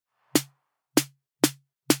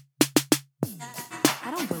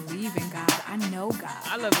believe in God. I know God.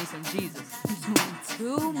 I love me some Jesus. You're doing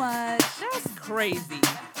too much. That's crazy.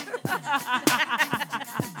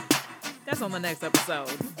 That's on the next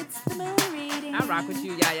episode. It's the moon reading. I rock with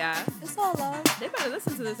you, Yaya. It's all love. They better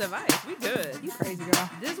listen to this advice. We good. You crazy girl.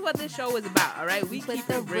 This is what this show is about, all right? We Put keep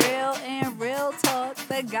the it real. and real talk,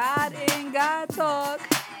 the God in God talk.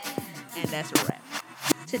 And that's a wrap.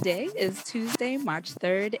 Today is Tuesday, March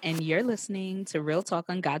 3rd, and you're listening to Real Talk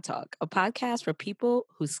on God Talk, a podcast for people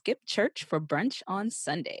who skip church for brunch on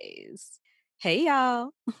Sundays. Hey,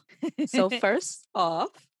 y'all. So first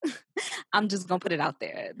off, I'm just going to put it out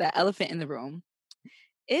there, the elephant in the room.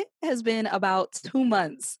 It has been about 2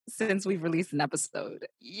 months since we've released an episode.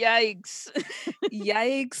 Yikes.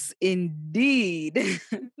 Yikes, indeed.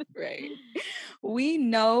 Right. We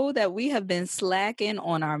know that we have been slacking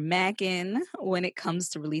on our macking when it comes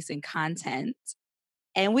to releasing content.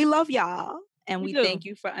 And we love y'all. And we thank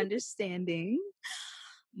you for understanding.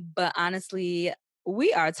 But honestly,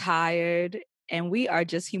 we are tired and we are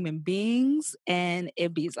just human beings. And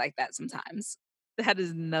it bees like that sometimes. That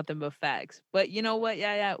is nothing but facts. But you know what?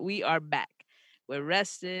 Yeah, we are back. We're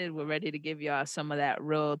rested. We're ready to give y'all some of that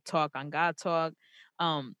real talk on God talk.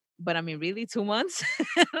 But I mean, really, 2 months?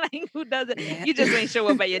 Like, who does it? Yeah. You just ain't show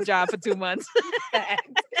up at your job for 2 months.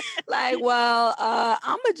 Like, well,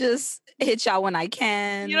 I'm going to just hit y'all when I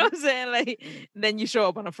can. You know what I'm saying? Like, then you show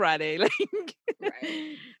up on a Friday. Like,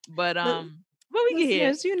 right. But we get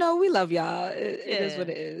here. You know, we love y'all. It is what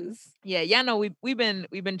it is. Yeah, y'all know we've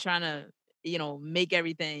been trying to, make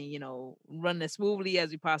everything, run as smoothly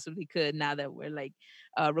as we possibly could now that we're like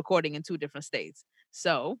recording in 2 different states.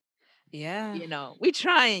 So, yeah, we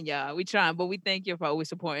trying, y'all. We trying, but we thank you for always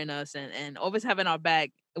supporting us and always having our back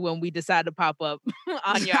when we decide to pop up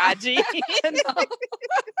on your IG.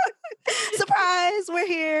 Surprise, we're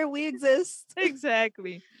here. We exist.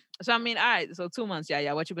 Exactly. So, I mean, all right. So 2 months,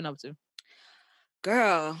 yeah. What you been up to?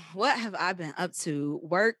 Girl, what have I been up to?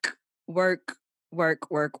 Work.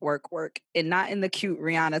 And not in the cute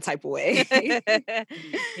Rihanna type of way.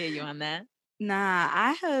 Hear you on that. Nah,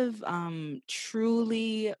 I have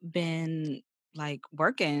truly been like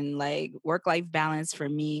working, like work-life balance for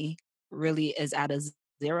me really is at a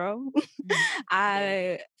 0.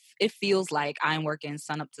 It feels like I'm working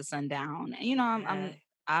sun up to sundown. And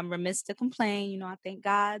I'm remiss to complain. I thank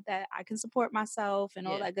God that I can support myself and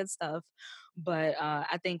all that good stuff. But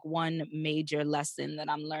I think one major lesson that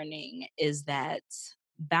I'm learning is that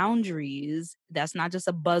boundaries, that's not just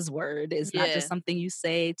a buzzword. It's not just something you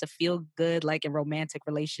say to feel good, like in romantic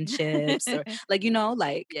relationships or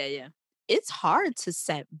it's hard to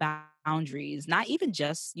set boundaries, not even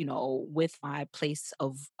just, with my place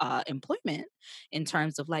of employment in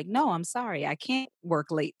terms of like, no, I'm sorry, I can't work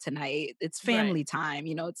late tonight. It's family time,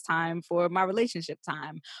 it's time for my relationship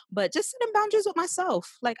time. But just setting boundaries with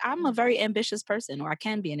myself. Like I'm a very ambitious person, or I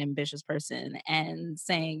can be an ambitious person, and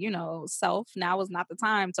saying, self, now is not the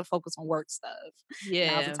time to focus on work stuff.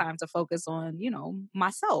 Yeah. Now's the time to focus on,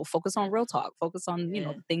 myself, focus on real talk, focus on,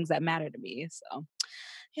 the things that matter to me. So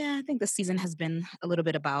yeah, I think the season has been a little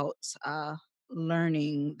bit about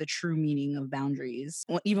learning the true meaning of boundaries,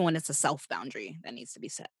 even when it's a self boundary that needs to be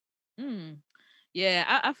set.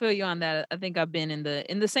 Yeah, I feel you on that. I think I've been in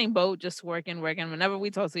the same boat, just working. Whenever we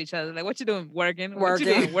talk to each other, like, what you doing? Working. What you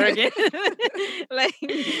doing? Working. Like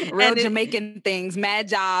real Jamaican things, mad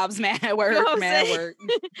jobs, mad work, mad work.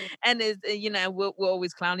 And it's we'll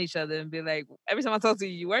always clown each other and be like, every time I talk to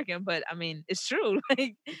you, you working. But I mean, it's true.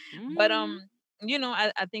 Like, but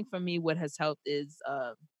I think for me, what has helped is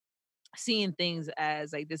seeing things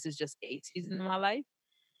as like, this is just a season in my life.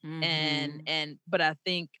 But I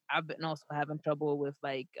think I've been also having trouble with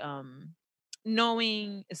like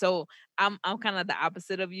knowing. So I'm kind of the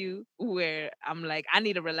opposite of you, where I'm like, I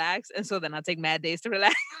need to relax, and so then I take mad days to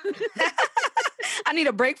relax. I need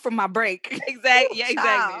a break from my break. Exactly. Yeah,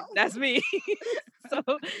 exactly. That's me.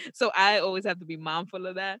 So I always have to be mindful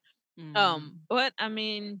of that. But I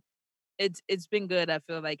mean, it's been good. I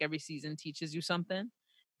feel like every season teaches you something.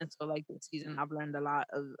 And so like this season I've learned a lot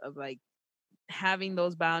of like having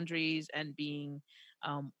those boundaries and being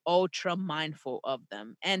ultra mindful of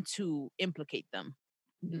them and to implicate them.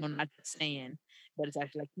 Not just saying, but it's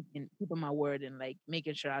actually like keeping my word and like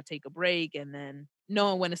making sure I take a break and then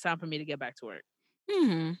knowing when it's time for me to get back to work.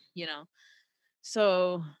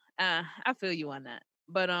 So I feel you on that.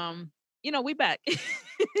 But we back.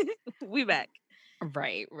 We back.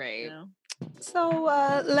 Right. So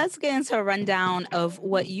let's get into a rundown of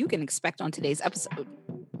what you can expect on today's episode.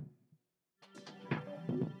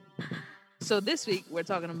 So this week, we're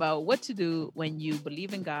talking about what to do when you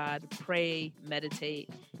believe in God, pray, meditate,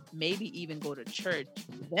 maybe even go to church,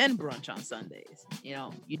 then brunch on Sundays. You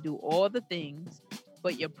know, you do all the things,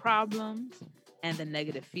 but your problems and the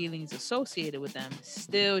negative feelings associated with them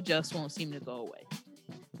still just won't seem to go away.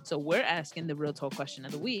 So we're asking the real talk question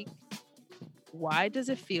of the week. Why does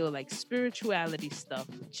it feel like spirituality stuff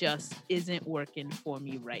just isn't working for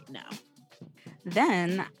me right now?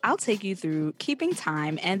 Then I'll take you through keeping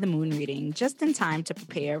time and the moon reading just in time to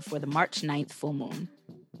prepare for the March 9th full moon.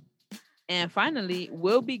 And finally,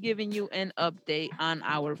 we'll be giving you an update on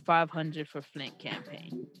our 500 for Flint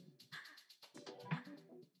campaign.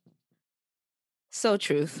 So,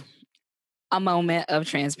 Truth, a moment of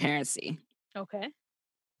transparency. Okay,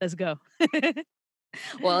 let's go.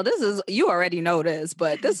 Well, you already know this,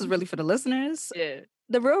 but this is really for the listeners. Yeah.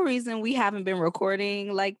 The real reason we haven't been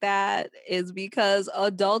recording like that is because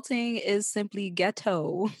adulting is simply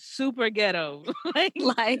ghetto. Super ghetto.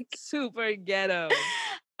 like super ghetto.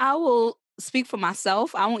 I will speak for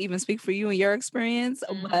myself. I won't even speak for you and your experience,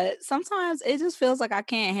 but sometimes it just feels like I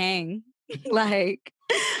can't hang. Like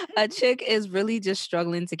a chick is really just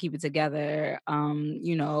struggling to keep it together,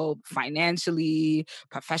 you know, financially,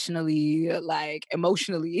 professionally, like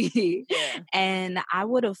emotionally. Yeah. And I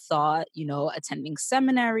would have thought, you know, attending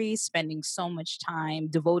seminary, spending so much time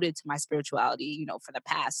devoted to my spirituality, you know, for the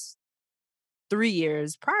past 3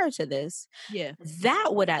 years prior to this, yeah, that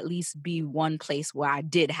would at least be one place where I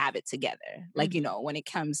did have it together. Like, you know, when it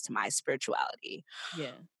comes to my spirituality.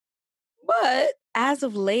 Yeah. But as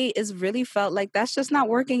of late, it's really felt like that's just not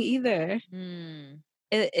working either.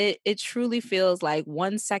 It truly feels like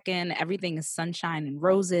 1 second everything is sunshine and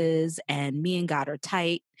roses and me and God are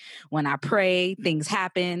tight. When I pray, things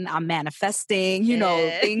happen. I'm manifesting, you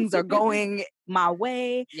know, things are going my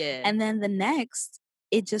way. Yeah. And then the next,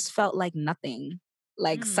 it just felt like nothing,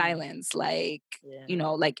 like silence, like, you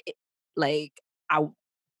know, like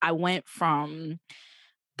I went from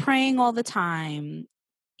praying all the time,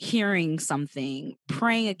 hearing something,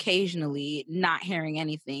 praying occasionally, not hearing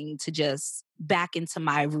anything, to just back into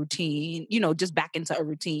my routine, you know, just back into a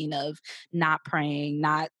routine of not praying,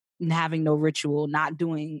 not having no ritual, not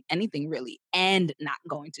doing anything really, and not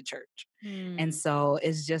going to church. And so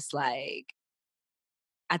it's just like,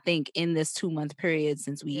 I think in this 2-month period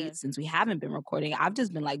since we haven't been recording, I've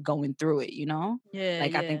just been like going through it, you know?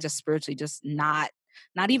 Like I think just spiritually, just not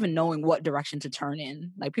even knowing what direction to turn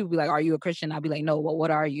in. Like people be like, "Are you a Christian?" I'd be like, "No, well, what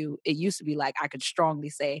are you?" It used to be like I could strongly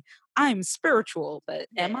say, "I'm spiritual," but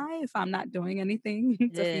am I if I'm not doing anything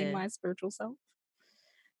to feed my spiritual self?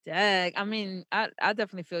 Dag. I mean, I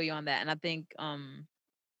definitely feel you on that. And I think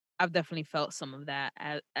I've definitely felt some of that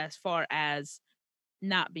as far as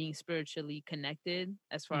not being spiritually connected,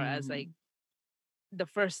 as far as like the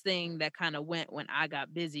first thing that kind of went when I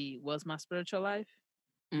got busy was my spiritual life.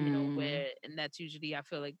 You know, and that's usually, I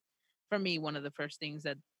feel like for me, one of the first things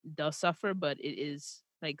that does suffer, but it is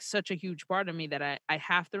like such a huge part of me that I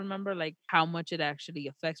have to remember like how much it actually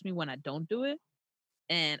affects me when I don't do it.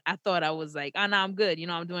 And I thought I was like, oh no, I'm good. You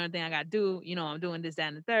know, I'm doing everything I gotta do. You know, I'm doing this, that,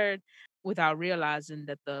 and the third, without realizing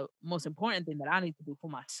that the most important thing that I need to do for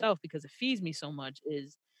myself, because it feeds me so much,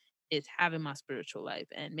 is having my spiritual life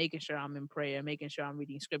and making sure I'm in prayer, making sure I'm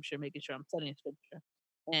reading scripture, making sure I'm studying scripture.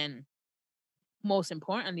 And most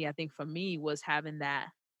importantly, I think for me was having that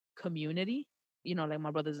community, you know, like my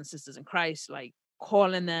brothers and sisters in Christ, like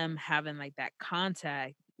calling them, having like that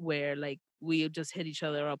contact where like we just hit each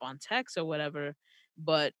other up on text or whatever.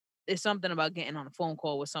 But it's something about getting on a phone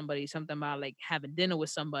call with somebody, something about like having dinner with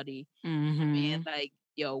somebody and being like,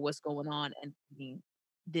 yo, what's going on? And being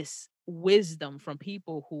this wisdom from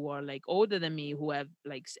people who are like older than me, who have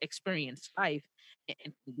like experienced life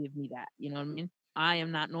and give me that, you know what I mean? I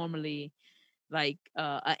am not normally like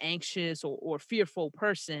an anxious or fearful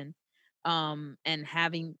person, and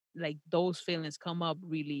having like those feelings come up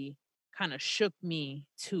really kind of shook me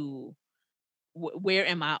to where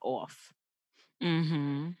am I off.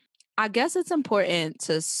 I guess it's important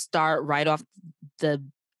to start right off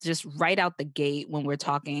just right out the gate when we're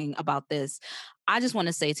talking about this. I just want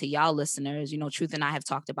to say to y'all listeners, you know, Truth and I have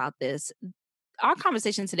talked about this. Our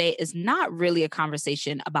conversation today is not really a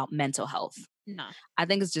conversation about mental health. No. I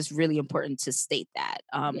think it's just really important to state that.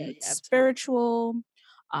 Spiritual,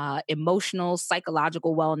 emotional,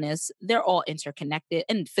 psychological wellness, they're all interconnected,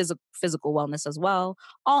 and physical wellness as well,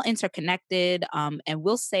 all interconnected. And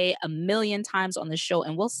we'll say a million times on the show,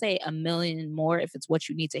 and we'll say a million more if it's what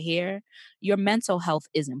you need to hear. Your mental health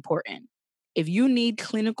is important. If you need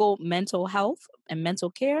clinical mental health and mental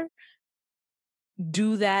care,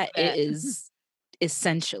 do that. It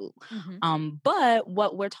essential. Mhm. But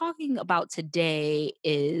what we're talking about today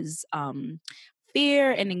is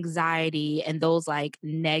fear and anxiety and those like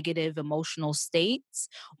negative emotional states,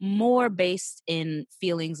 more based in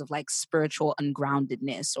feelings of like spiritual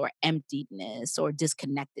ungroundedness or emptiness or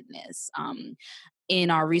disconnectedness. In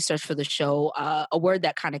our research for the show, a word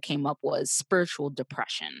that kind of came up was spiritual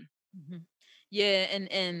depression. Mhm. Yeah,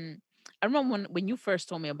 and I remember when you first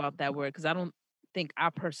told me about that word, because I don't think I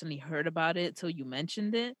personally heard about it till you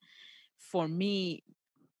mentioned it. For me,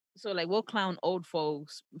 so like we'll clown old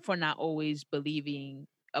folks for not always believing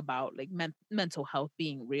about like mental health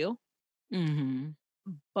being real. Hmm.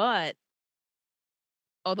 But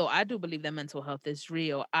although I do believe that mental health is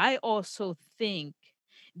real, I also think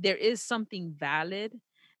there is something valid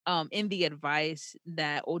in the advice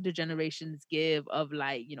that older generations give of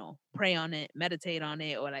like, pray on it, meditate on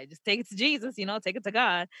it, or like just take it to Jesus, take it to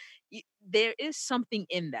God. There is something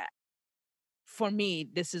in that. For me,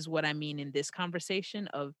 this is what I mean in this conversation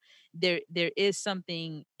of there is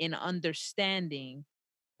something in understanding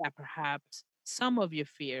that perhaps some of your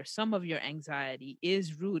fear, some of your anxiety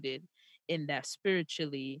is rooted in that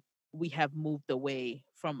spiritually we have moved away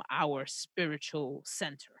from our spiritual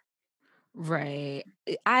center. Right.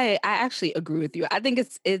 I actually agree with you. I think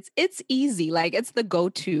it's easy. Like it's the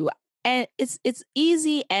go-to, and it's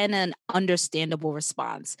easy and an understandable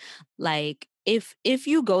response. Like if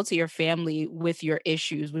you go to your family with your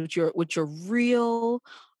issues, with your real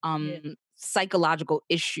Yeah. psychological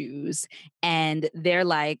issues, and they're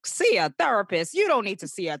like, see a therapist. You don't need to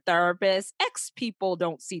see a therapist. X people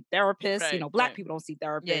don't see therapists, Right, black right. people don't see Yeah,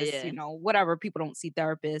 therapists, yeah. whatever, people don't see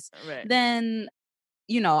therapists. Right. Then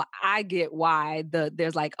I get why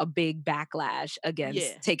there's like a big backlash Yeah.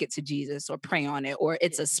 against take it to Jesus or pray on it, or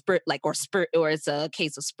it's Yeah. a spirit like or spirit or it's a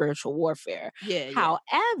case of spiritual warfare. Yeah, yeah.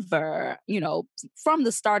 However, from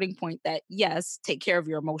the starting point that yes, take care of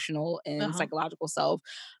your emotional and Uh-huh. psychological self,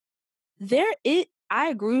 I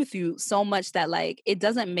agree with you so much that like it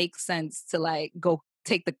doesn't make sense to like go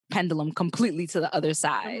take the pendulum completely to the other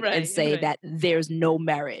side and Right, say right. that there's no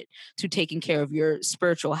merit to taking care of your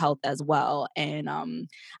spiritual health as well. And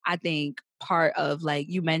I think part of, like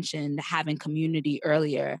you mentioned, having community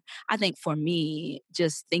earlier, I think for me,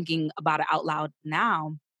 just thinking about it out loud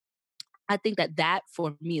now, I think that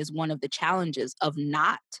for me is one of the challenges of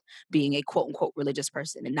not being a quote unquote religious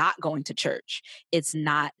person and not going to church. It's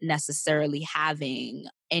not necessarily having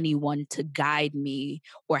anyone to guide me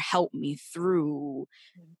or help me through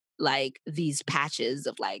Mm. like these patches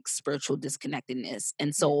of like spiritual disconnectedness. And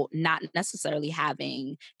Yeah. so not necessarily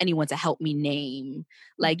having anyone to help me name,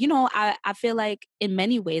 like, Mhm. I feel like in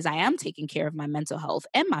many ways I am taking care of my mental health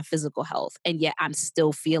and my physical health. And yet I'm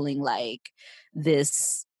still feeling like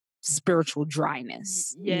this spiritual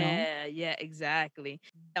dryness. Yeah, yeah, exactly.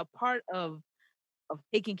 A part of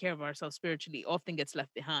taking care of ourselves spiritually often gets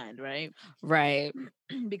left behind, right? Right.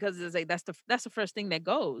 Because it's like that's the first thing that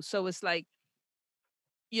goes. So it's like,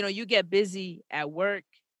 you get busy at work,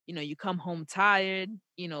 you come home tired,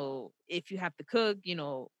 if you have to cook,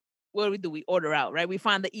 what do? We order out, right? We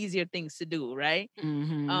find the easier things to do, right?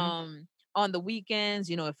 Mhm. Um, on the weekends,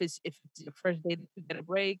 if it's your first day to get a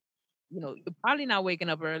break, you're probably not waking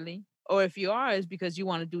up early. Or if you are, it's because you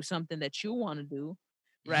want to do something that you want to do,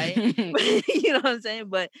 right? You know what I'm saying?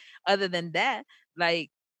 But other than that,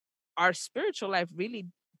 like our spiritual life really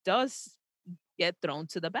does get thrown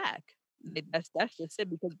to the back. Like, that's just it.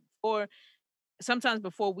 Because sometimes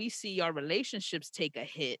before we see our relationships take a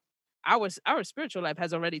hit, our spiritual life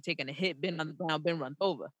has already taken a hit, been on the ground, been run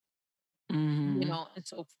over. Mhm. And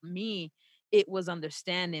so for me, it was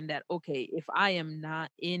understanding that okay, if I am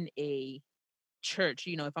not in a church,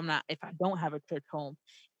 if I don't have a church home,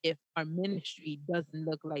 if our ministry doesn't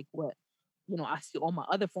look like what I see all my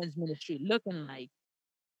other friends' ministry looking like,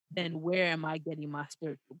 then where am I getting my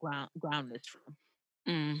spiritual groundness from?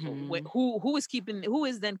 Mhm. Who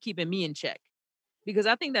is then keeping me in check? Because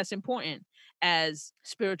I think that's important as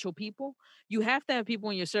spiritual people. You have to have people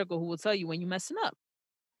in your circle who will tell you when you're messing up.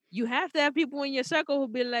 You have to have people in your circle who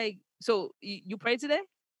be like, "So you pray today?"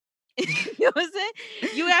 You know what I'm saying?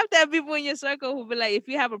 You have to have people in your circle who be like, if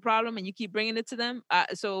you have a problem and you keep bringing it to them,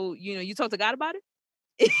 so you talk to God about it.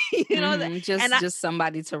 You know what I'm saying? Mhm. And Just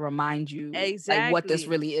somebody to remind you like what this exactly,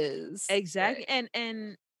 really is. exactly, Right.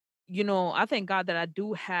 and I thank God that I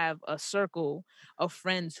do have a circle of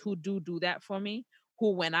friends who do that for me.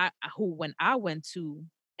 Who when I went to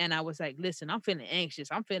and I was like, listen, I'm feeling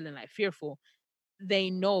anxious, I'm feeling like fearful. They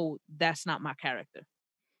know that's not my character,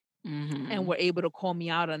 and Mhm. were able to call me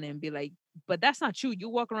out on it and be like, but that's not you. You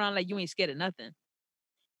walk around like you ain't scared of nothing.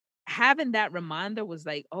 Having that reminder was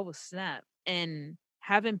like, oh snap. And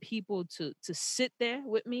having people to sit there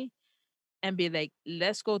with me and be like,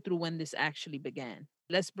 let's go through when this actually began.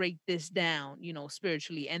 Let's break this down,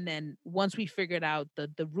 spiritually. And then once we figured out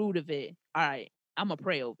the root of it, all right, I'm gonna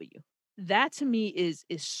pray over you. That to me is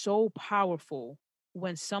so powerful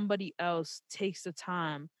when somebody else takes the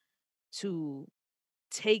time to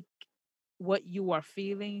take what you are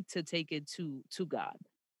feeling to take it to God.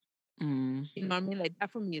 Mm. You know what I mean? Like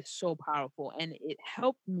that for me is so powerful. And it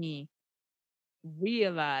helped me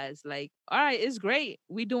realize like, all right, it's great.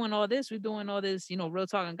 We doing all this, real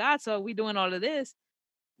talk and God talk, we doing all of this.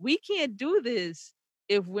 We can't do this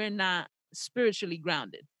if we're not spiritually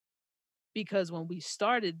grounded. Because when we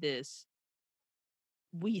started this,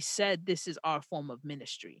 we said this is our form of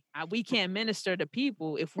ministry. We can't minister to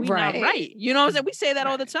people if we not Right. right. You know what I'm saying? We say that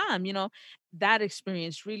all the Right. time, That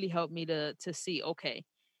experience really helped me to see, okay,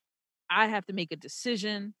 I have to make a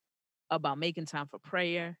decision about making time for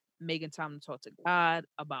prayer, making time to talk to God,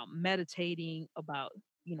 about meditating, about,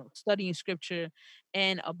 studying scripture,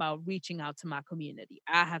 and about reaching out to my community.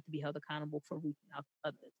 I have to be held accountable for reaching out to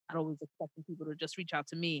others. I don't always expecting people to just reach out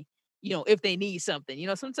to me, if they need something,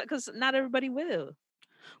 sometimes because not everybody will.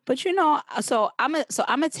 But so I'm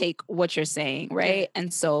gonna take what you're saying, right? Yeah.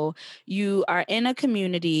 And so you are in a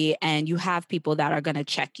community and you have people that are gonna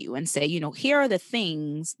check you and say, here are the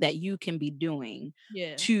things that you can be doing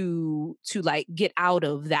Yeah. to like get out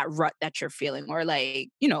of that rut that you're feeling, or like,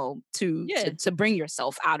 Yeah. to bring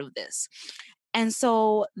yourself out of this. And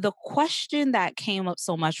so the question that came up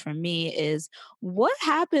so much for me is, what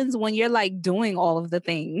happens when you're like doing all of the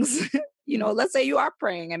things? Let's say you are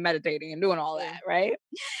praying and meditating and doing all Yeah. that, right?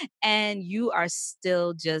 And you are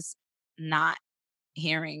still just not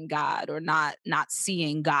hearing God, or not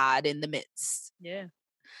seeing God in the midst. Yeah.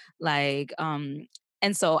 Like, and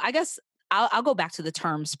so I guess I'll go back to the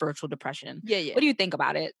term spiritual depression. Yeah. Yeah. What do you think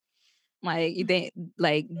about it? Like, you think,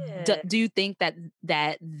 like, Yeah. do you think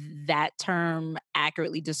that term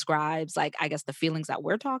accurately describes, like, I guess, the feelings that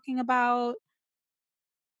we're talking about?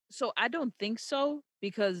 So I don't think so,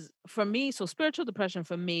 because for me, so spiritual depression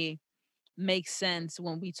for me makes sense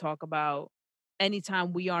when we talk about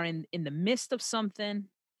anytime we are in the midst of something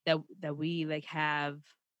that we like have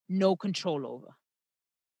no control over. Mhm.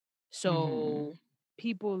 So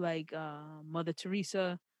people like Mother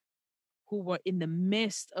Teresa, who were in the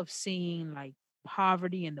midst of seeing like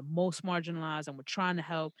poverty and the most marginalized, and were trying to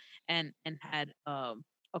help, and had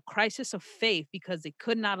a crisis of faith because they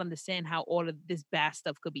could not understand how all of this bad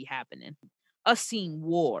stuff could be happening. Us seeing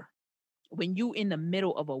war, when you in the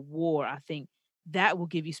middle of a war, I think that will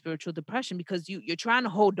give you spiritual depression because you're trying to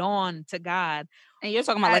hold on to God. And you're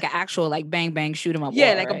talking about like an actual, like, bang bang shoot 'em up Yeah,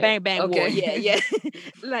 war, like a right? bang bang war. Okay. Yeah, yeah.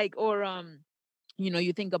 Like, or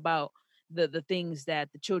you think about the things that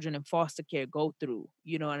the children in foster care go through,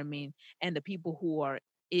 you know what I mean? And the people who are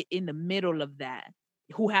in the middle of that,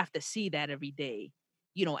 who have to see that every day,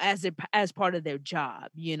 as part of their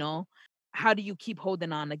job. How do you keep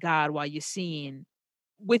holding on to God while you're seeing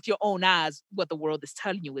with your own eyes what the world is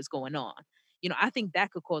telling you is going on? I think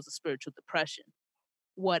that could cause a spiritual depression.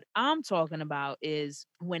 What I'm talking about is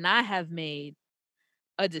when I have made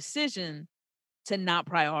a decision to not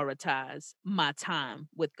prioritize my time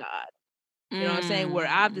with God. You know what I'm saying? Where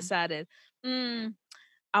I've Mm. decided, mm,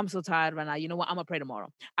 I'm so tired right now. You know what? I'm gonna pray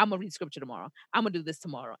tomorrow. I'm gonna read scripture tomorrow. I'm gonna do this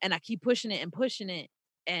tomorrow. And I keep pushing it and pushing it.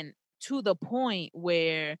 And to the point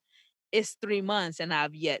where it's 3 months and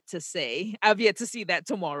I've yet to see that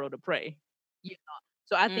tomorrow to pray. You know.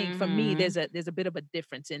 So I think for me, Mhm. there's a bit of a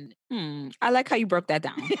difference in I like how you broke that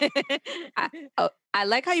down. I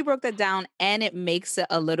like how you broke that down, and it makes it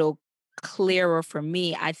a little clearer for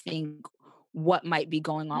me, I think, what might be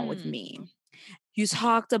going on with Mm, me. You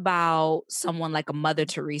talked about someone like a Mother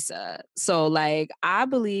Teresa. So, like, I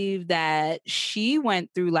believe that she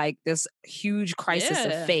went through like this huge crisis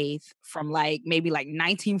of yeah. faith from like maybe like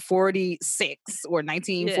 1946 or Yeah.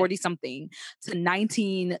 1940 something to Dang.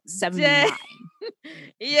 1979.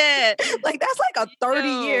 Yeah. Like, that's like a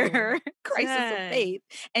 30-year Yo. crisis of Dang. faith.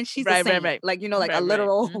 And she's a Right, right, saint, right. like, like a Right, right.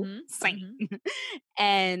 literal Mhm, saint. mhm.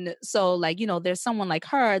 And so, like, there's someone like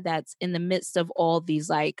her that's in the midst of all these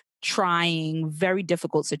like trying, very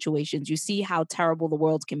difficult situations. You see how terrible the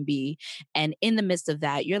world can be. And in the midst of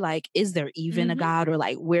that, you're like, is there even a Mhm. God? Or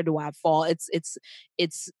like, where do I fall?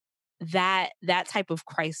 It's that type of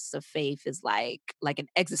crisis of faith is like an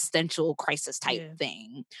existential crisis type Yeah.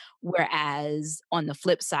 thing. Whereas on the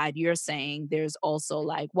flip side, you're saying there's also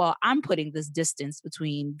like, well, I'm putting this distance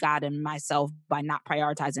between God and myself by not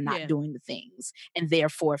prioritizing, not Yeah. doing the things, and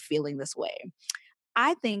therefore feeling this way.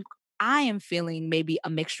 I think I am feeling maybe a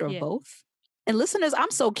mixture of Yeah. both. And listeners,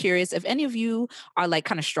 I'm so curious if any of you are like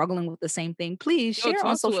kind of struggling with the same thing, please Yo, share on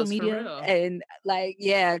talk to social us for media real. and like,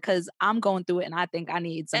 yeah, because I'm going through it and I think I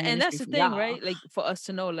need some And that's ministry the from thing, y'all. right? Like for us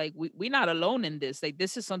to know, like we're not alone in this. Like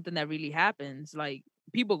this is something that really happens. Like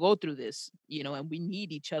people go through this, and we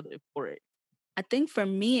need each other for it. I think for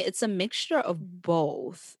me, it's a mixture of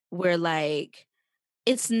both, where like,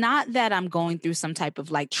 it's not that I'm going through some type of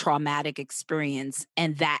like traumatic experience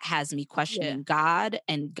and that has me questioning God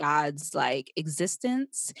and God's like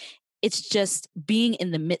existence. It's just being in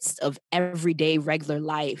the midst of everyday regular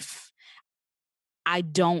life. I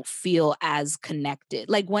don't feel as connected.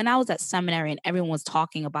 Like when I was at seminary and everyone was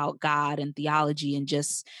talking about God and theology and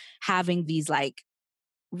just having these like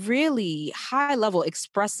really high level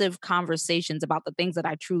expressive conversations about the things that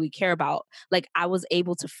I truly care about. Like I was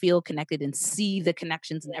able to feel connected and see the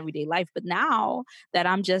connections in everyday life. But now that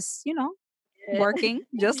I'm just, working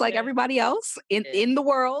just like everybody else in the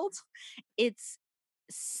world, it's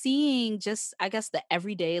seeing just, I guess, the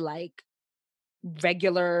everyday like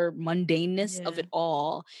regular mundaneness of it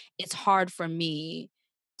all. It's hard for me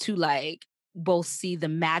to like both see the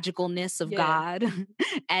magicalness of God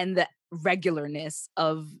and the regularness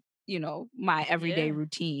of, my everyday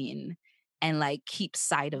routine and like keep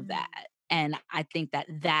sight of that. And I think that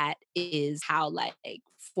that is how like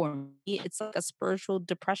for me it's like a spiritual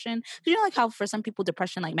depression. Like how for some people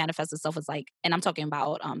depression like manifests itself as like, and I'm talking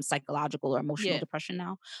about psychological or emotional depression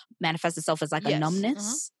now, manifests itself as like a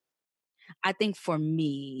numbness. I think for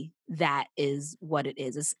me, that is what it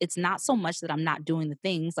is. It's not so much that I'm not doing the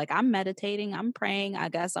things. Like I'm meditating, I'm praying. I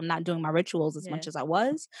guess I'm not doing my rituals as much as I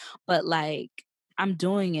was, but like I'm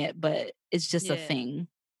doing it, but it's just a thing.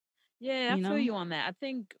 Yeah, I feel you on that. I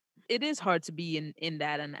think it is hard to be in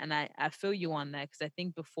that, and I feel you on that because I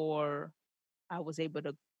think before I was able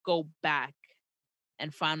to go back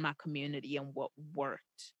and find my community and what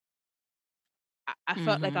worked, I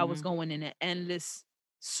felt like I was going in an endless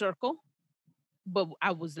circle, but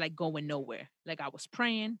I was like going nowhere. Like I was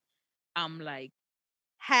praying, I'm like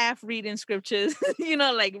half reading scriptures,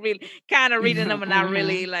 like really kind of reading them and not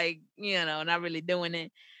really like, not really doing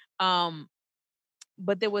it.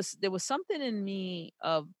 But there was something in me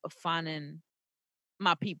of finding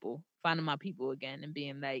my people again and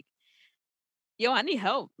being like, yo, I need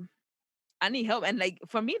help. I need help. And like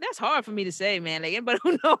for me, that's hard for me to say, man. Like anybody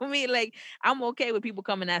who know me, like I'm okay with people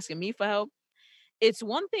coming asking me for help. It's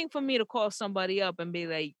one thing for me to call somebody up and be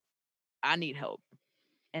like, I need help.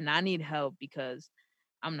 And I need help because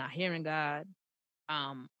I'm not hearing God.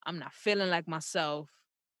 I'm not feeling like myself.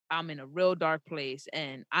 I'm in a real dark place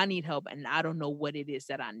and I need help and I don't know what it is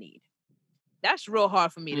that I need. That's real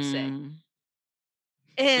hard for me to say.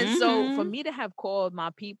 And so for me to have called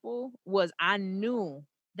my people was I knew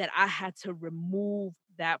that I had to remove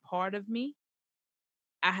that part of me.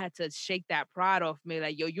 I had to shake that pride off me.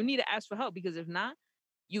 Like, yo, you need to ask for help because if not,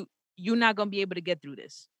 you you're not gonna be able to get through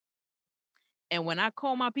this. And when I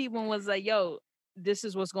called my people and was like, yo, this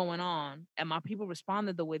is what's going on, and my people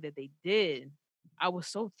responded the way that they did, I was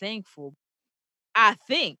so thankful. I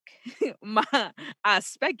think my I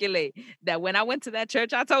speculate that when I went to that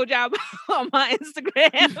church I told y'all about on my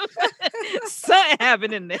Instagram, something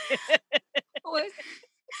happened in there.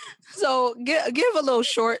 So give a little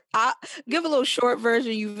short,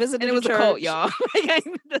 version. You visited and it a was church. a cult, y'all.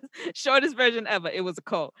 The shortest version ever. It was a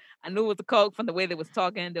cult. I knew it was a cult from the way they was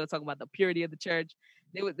talking. They were talking about the purity of the church.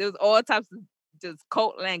 There was all types of just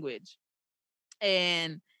cult language.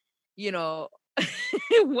 And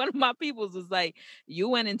one of my peoples was like, you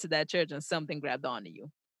went into that church and something grabbed onto you.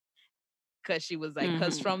 Cause she was like,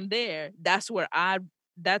 cause from there, that's where I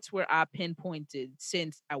pinpointed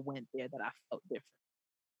since I went there that I felt different.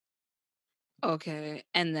 Okay.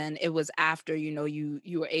 And then it was after, you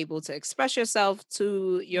were able to express yourself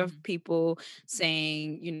to your people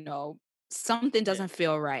saying, something doesn't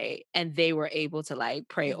feel right. And they were able to like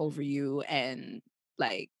pray over you and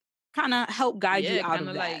like kind of help guide you out of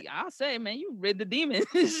that. Like I'll say, man, you rid the demons.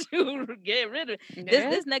 You get rid of it.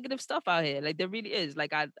 There's negative stuff out here. Like there really is.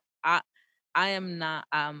 Like I am not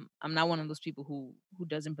I'm not one of those people who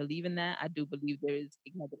doesn't believe in that. I do believe there is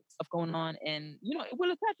negative stuff going on and it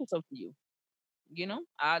will attach itself to you.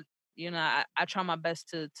 I try my best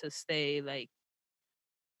to stay like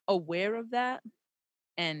aware of that.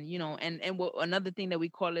 And what another thing that we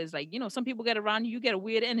call is like, some people get around you get a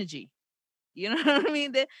weird energy. You know what I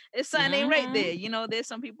mean? It's something ain't right there. There's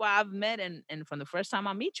some people I've met and from the first time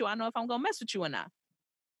I meet you, I know if I'm gonna mess with you or not.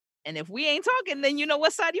 And if we ain't talking, then you know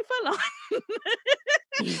what side you fell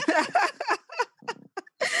on.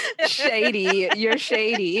 Shady. You're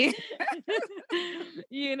shady.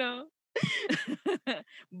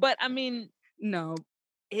 But I mean, no.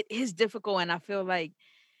 it is difficult, and I feel like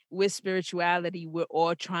with spirituality, we're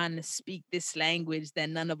all trying to speak this language that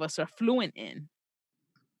none of us are fluent in.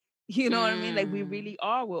 You know what I mean? Like we Mm. really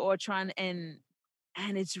are. We're all trying, and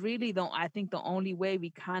it's really I think the only way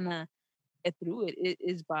we kind of get through it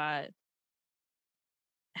is by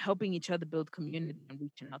helping each other build community and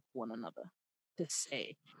reaching out to one another to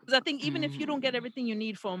say. Because I think even if you don't get Mm. everything you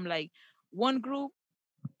need from like one group,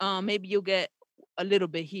 maybe you'll get a little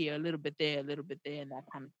bit here, a little bit there, a little bit there, and that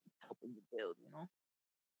kind of helping you build, you know?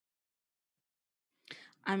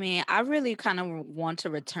 I mean, I really kind of want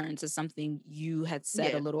to return to something you had said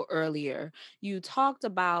a Yeah. little earlier. You talked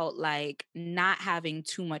about like not having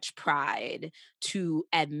too much pride to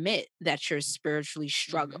admit that you're spiritually Hmm.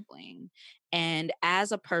 struggling. And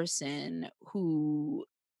as a person who,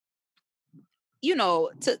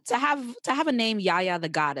 to have a name Yaya the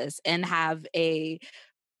Goddess and have a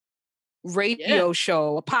Yeah. radio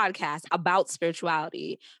show, a podcast about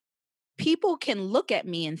spirituality, people can look at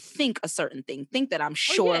me and think a certain thing, think that I'm Oh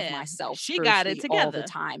sure of yeah, myself she got it spiritually all the together.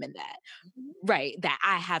 time and that, Mhm. right, that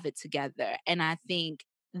I have it together. And I think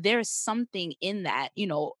there's something in that,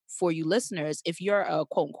 for you listeners, if you're a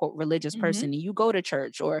quote unquote religious Mhm. person and you go to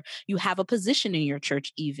church or you have a position in your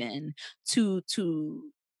church, even to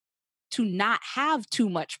not have too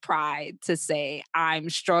much pride to say I'm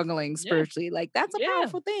struggling Yeah. spiritually. Like that's a Yeah.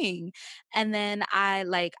 powerful thing. And then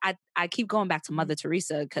I keep going back to Mhm. Mother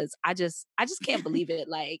Teresa cuz I just can't believe it.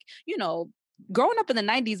 Like, growing up in the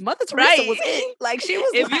 90s, Mother Teresa Right. was it. Like she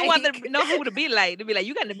was If you want like to know who to be like, to be like,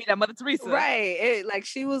 you got to be that Mother Teresa. right. Like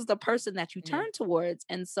she was the person that you Yeah. turn towards.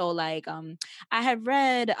 And so like I had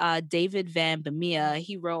read David Van Bemia. Mhm.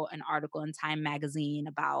 He wrote an article in Time magazine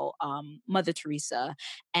about Mother Teresa.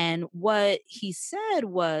 And what he said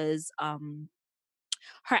was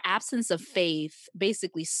her absence of faith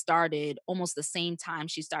basically started almost the same time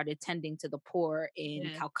she started tending to the poor in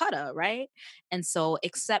Yeah. Calcutta, right? And so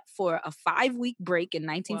except for a 5-week break in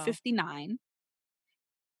Wow. 1959,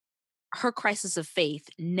 her crisis of faith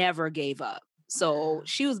never gave up. So Wow.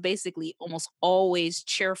 she was basically almost always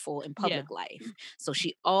cheerful in Yeah. public life. So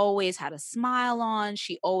she always had a smile on.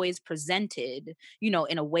 She always presented,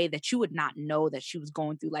 in a way that you would not know that she was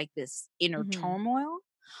going through like this inner Mhm. turmoil.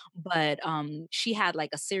 But she had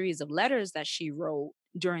like a series of letters that she wrote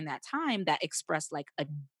during that time that expressed like a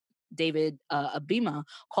David Abima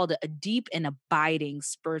called it a deep and abiding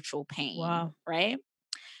spiritual pain, Wow. right?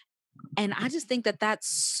 And I just think that that's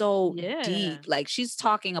so Yeah. deep. Like she's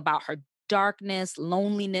talking about her darkness,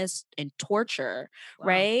 loneliness, and torture, Wow.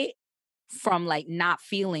 right? From like not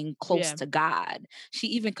feeling close Yeah. to God. She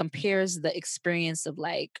even compares the experience of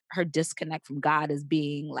like her disconnect from God as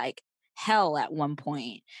being like hell at one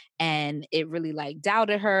point. And it really like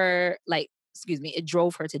doubted her, like, excuse me, it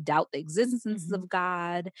drove her to doubt the existence Mhm. of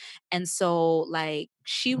God. And so like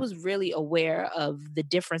she was really aware of the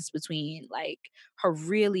difference between like her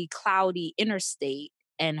really cloudy inner state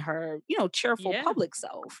and her, cheerful Yeah. public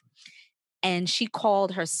self. And she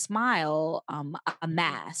called her smile a Mhm.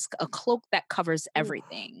 mask, a cloak that covers Ooh.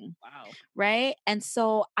 everything, Wow. right? And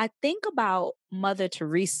so I think about Mother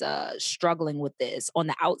Teresa struggling with this on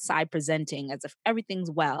the outside, presenting as if everything's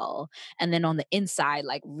well, and then on the inside,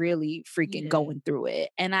 like really freaking Yeah. going through it.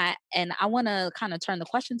 And I want to kind of turn the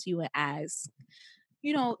question to you and ask,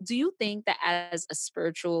 do you think that as a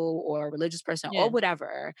spiritual or religious person or Yeah.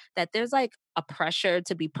 whatever, that there's like a pressure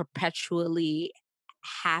to be perpetually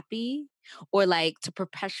happy or like to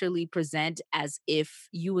perpetually present as if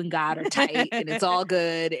you and God are tight and it's all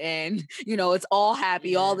good and it's all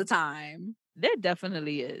happy all Yeah. the time? There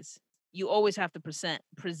definitely is. You always have to present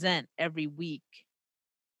every week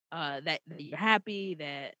that you're happy,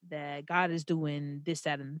 that God is doing this,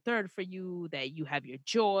 that, and the third for you, that you have your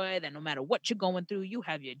joy, that no matter what you're going through, you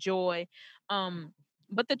have your joy. Um,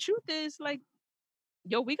 but the truth is, like,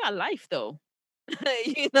 yo, we got life though.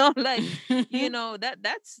 Like, that's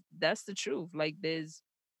the truth. Like,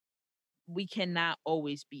 we cannot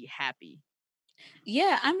always be happy.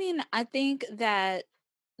 Yeah, I mean, I think that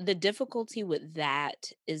the difficulty with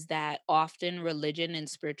that is that often religion and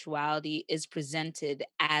spirituality is presented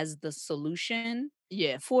as the solution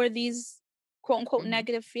Yeah. for these quote unquote Hmm.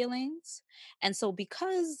 negative feelings. And so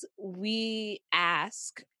because we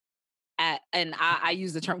ask and I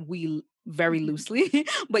use the term we very loosely,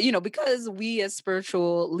 but because we as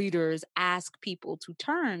spiritual leaders ask people to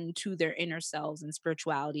turn to their inner selves and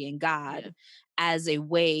spirituality and Yeah. God as a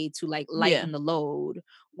way to like Yeah. lighten the load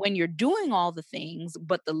when you're doing all the things,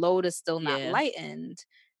 but the load is still not Yeah. lightened.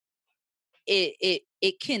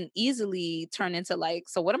 it can easily turn into like,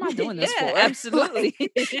 so what am I doing this Yeah, for? absolutely.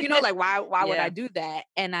 Like why would Yeah. I do that?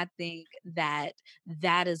 And I think that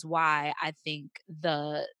is why I think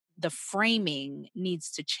the framing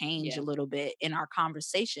needs to change a Yeah. little bit in our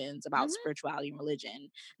conversations about Mhm. spirituality and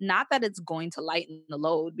religion. Not that it's going to lighten the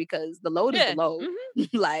load, because the load is the Yeah. load. Mhm.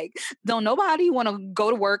 Like, don't nobody want to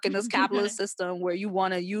go to work in this capitalist system where you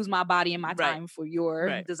want to use my body and my Right. time for your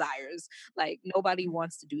Right. desires. Like, nobody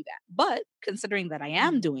wants to do that. But considering that I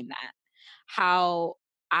am Mhm. doing that, how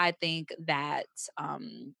I think that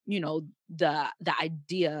the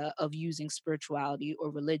idea of using spirituality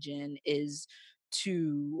or religion is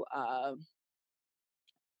to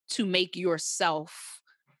to make yourself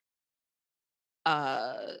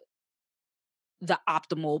uh the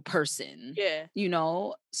optimal person, Yeah.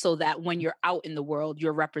 so that when you're out in the world,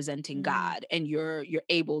 you're representing Mhm. God, and you're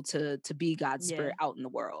able to be God's Yeah. spirit out in the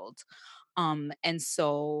world. And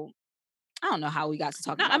so I don't know how we got to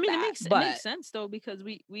talking No, I about mean, that, it but makes sense though, because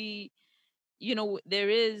we there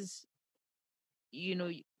is, you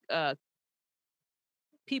know, uh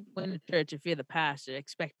people in the church, if you're the pastor,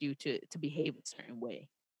 expect you to behave a certain way.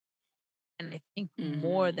 And I think the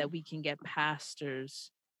more mhm, that we can get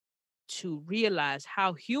pastors to realize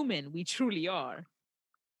how human we truly are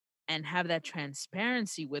and have that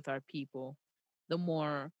transparency with our people, the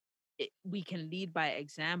more we can lead by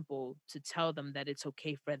example to tell them that it's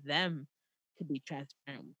okay for them to be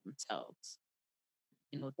transparent with themselves.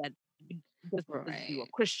 That just because you're a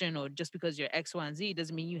right, Christian or just because you're X, Y, and Z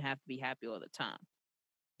doesn't mean you have to be happy all the time.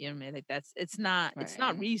 You know what I mean? Like it's not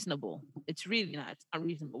right, reasonable. It's really not. It's not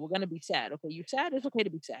reasonable. We're gonna be sad. Okay, you're sad, it's okay to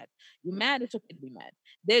be sad. You're mad, it's okay to be mad.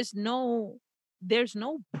 There's no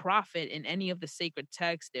prophet in any of the sacred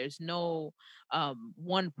texts. There's no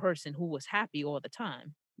one person who was happy all the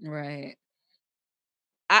time. right,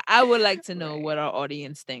 I would like to know what right. our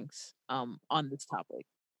audience thinks on this topic.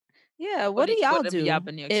 Yeah, what do What y'all have y'all do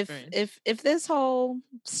been your if experience? if this whole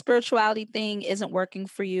spirituality thing isn't working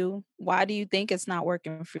for you? Why do you think it's not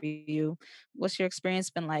working for you? What's your experience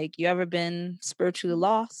been like? You ever been spiritually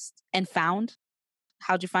lost and found?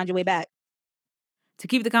 How'd you find your way back? To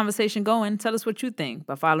keep the conversation going, tell us what you think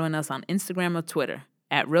by following us on Instagram or Twitter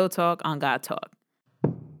at Real Talk on God Talk.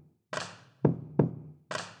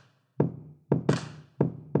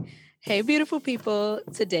 Hey, beautiful people.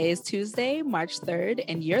 Today is Tuesday, March 3rd,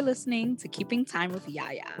 and you're listening to Keeping Time with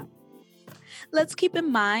Yaya. Let's keep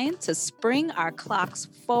in mind to spring our clocks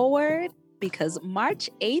forward, because March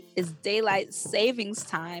 8th is daylight savings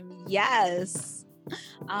time. Yes.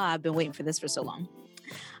 I've been waiting for this for so long.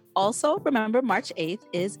 Also, remember March 8th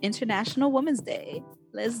is International Women's Day.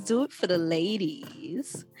 Let's do it for the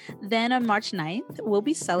ladies. Then on March 9th, we'll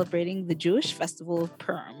be celebrating the Jewish festival of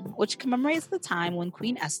Purim, which commemorates the time when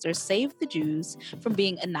Queen Esther saved the Jews from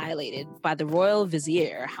being annihilated by the royal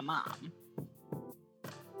vizier Haman.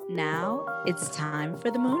 Now it's time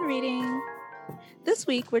for the moon reading. This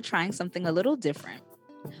week, we're trying something a little different.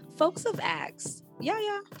 Folks have asked,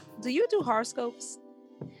 Yaya, do you do horoscopes?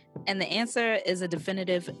 And the answer is a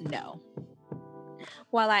definitive no.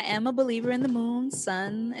 While I am a believer in the moon,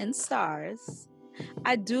 sun, and stars,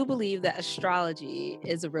 I do believe that astrology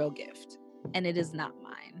is a real gift, and it is not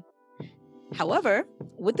mine. However,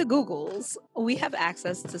 with the Googles, we have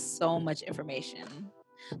access to so much information.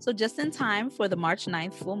 So just in time for the March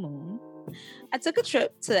 9th full moon, I took a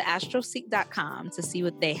trip to astroseek.com to see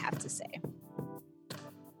what they have to say.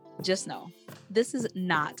 Just know, this is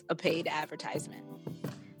not a paid advertisement,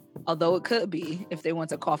 although it could be if they want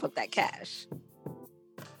to cough up that cash.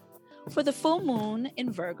 For the full moon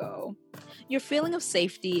in Virgo, your feeling of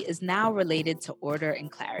safety is now related to order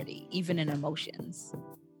and clarity, even in emotions.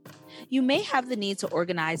 You may have the need to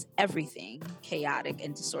organize everything chaotic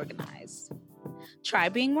and disorganized. Try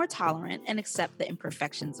being more tolerant and accept the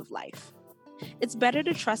imperfections of life. It's better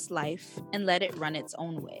to trust life and let it run its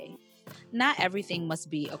own way. Not everything must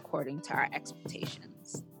be according to our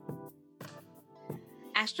expectations.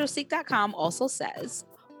 Astroseek.com also says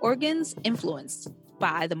organs influenced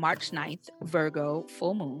by the March 9th Virgo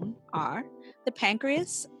full moon are the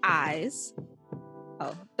pancreas,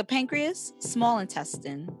 the pancreas, small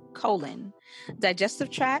intestine, colon, digestive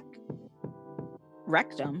tract,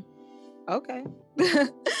 rectum, okay,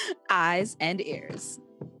 eyes, and ears.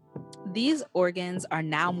 These organs are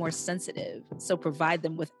now more sensitive, so provide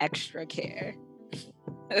them with extra care.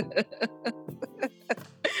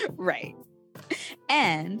 Right.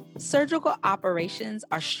 And surgical operations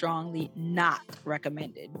are strongly not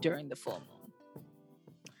recommended during the full moon.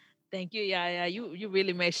 Thank you. Yeah. You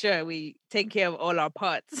really make sure we take care of all our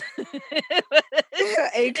parts.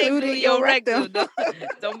 Including your rectum.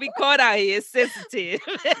 Don't be caught out here sensitive.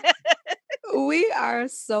 We are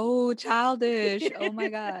so childish. Oh my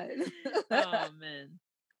God. Oh man.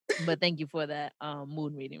 But thank you for that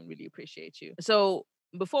mood reading. Really appreciate you. So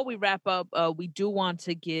before we wrap up, we do want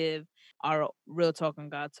to give our Real Talk on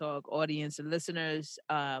God Talk audience and listeners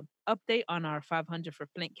update on our 500 for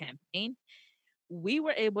Flint campaign. We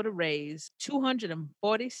were able to raise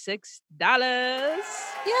 $246.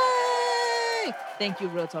 Yay! Thank you,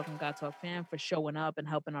 Real Talk and God Talk fam, for showing up and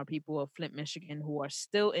helping our people of Flint, Michigan, who are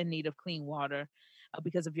still in need of clean water.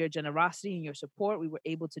 Because of your generosity and your support, we were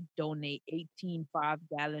able to donate 18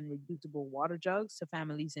 5-gallon reusable water jugs to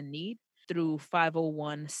families in need through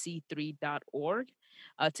 501c3.org.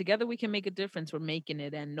 Together, we can make a difference. We're making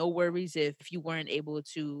it. And no worries if you weren't able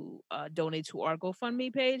to donate to our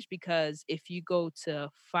GoFundMe page, because if you go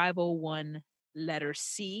to 501 letter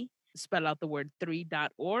C, spell out the word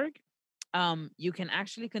 3.org, you can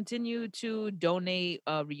actually continue to donate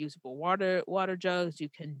reusable water jugs. You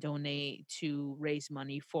can donate to raise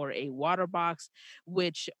money for a water box,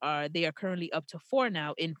 which they are currently up to 4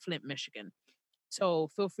 now in Flint, Michigan. So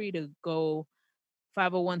feel free to go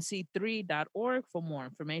 501c3.org for more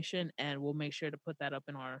information, and we'll make sure to put that up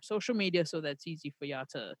in our social media so that's easy for y'all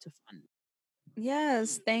to fund.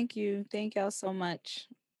 Yes, thank you. Thank y'all so much.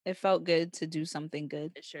 It felt good to do something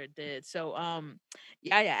good. It sure did. So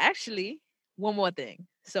yeah, actually, one more thing.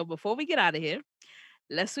 So before we get out of here,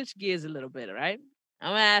 let's switch gears a little bit, all right?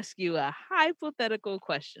 I'm gonna ask you a hypothetical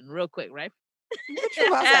question real quick, right? What you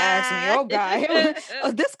about to ask me? Oh God.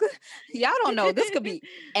 Oh, this could, y'all don't know. This could be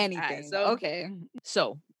anything. Right, okay.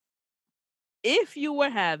 So if you were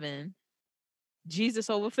having Jesus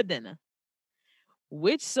over for dinner,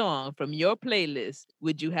 which song from your playlist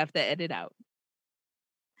would you have to edit out?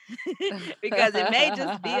 Because it may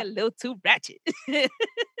just be a little too ratchet.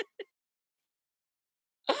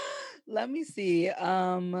 Let me see.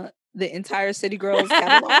 The entire City Girls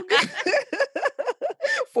catalog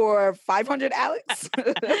for 500 Alex. All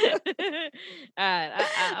right,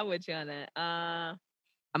 I'm with you on that. I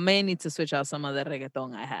may need to switch out some of the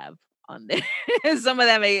reggaeton I have on there. Some of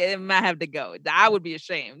that might have to go. I would be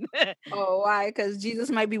ashamed. Oh, why? Because Jesus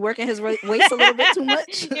might be working his weights a little bit too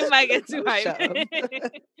much. He might get too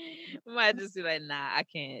hyped. Might just be like, nah, I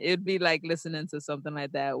can't. It'd be like listening to something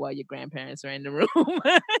like that while your grandparents are in the room.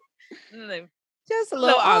 Like, just a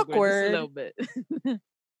little awkward. Just a little bit.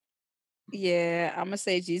 Yeah, I'm gonna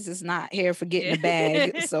say Jesus not here for getting the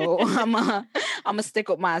bag, so I'm gonna stick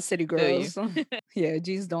with my City Girls. Yeah,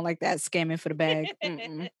 Jesus don't like that scamming for the bag.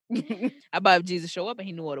 How about if Jesus show up and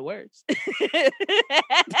he knew all the words?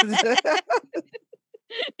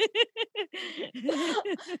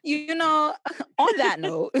 You know, on that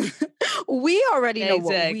note, we already know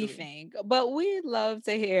what we think, but we'd love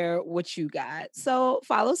to hear what you got. So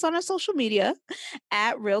follow us on our social media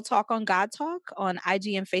at Real Talk on God Talk on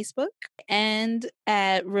IG and Facebook, and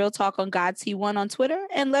at Real Talk on God T1 on Twitter,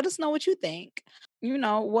 and let us know what you think. You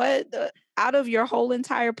know, what out of your whole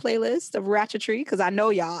entire playlist of ratchetry, because I know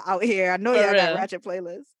y'all out here, I know y'all got ratchet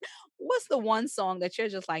playlists. What's the one song that you're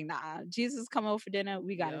just like, nah, Jesus come over for dinner,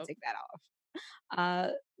 we got to take that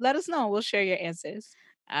off? Let us know. We'll share your answers.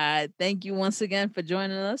 Thank you once again for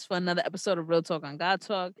joining us for another episode of Real Talk on God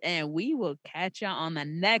Talk, and we will catch y'all on the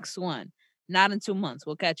next one. Not in 2 months.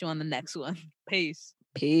 We'll catch you on the next one. Peace.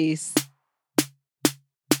 Peace.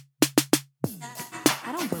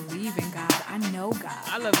 I don't believe in God. I know God.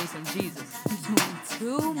 I love me some Jesus. You're doing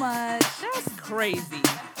too much. That's crazy.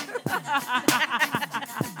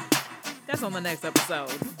 That's on the next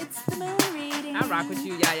episode. It's the moon reading. I rock with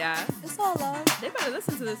you, Yaya. It's all love. They better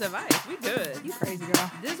listen to this advice. We good. You crazy girl.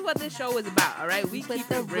 This is what this show is about, all right? We keep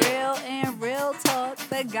the real and real talk,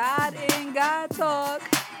 the God in God talk.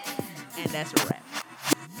 And that's a wrap.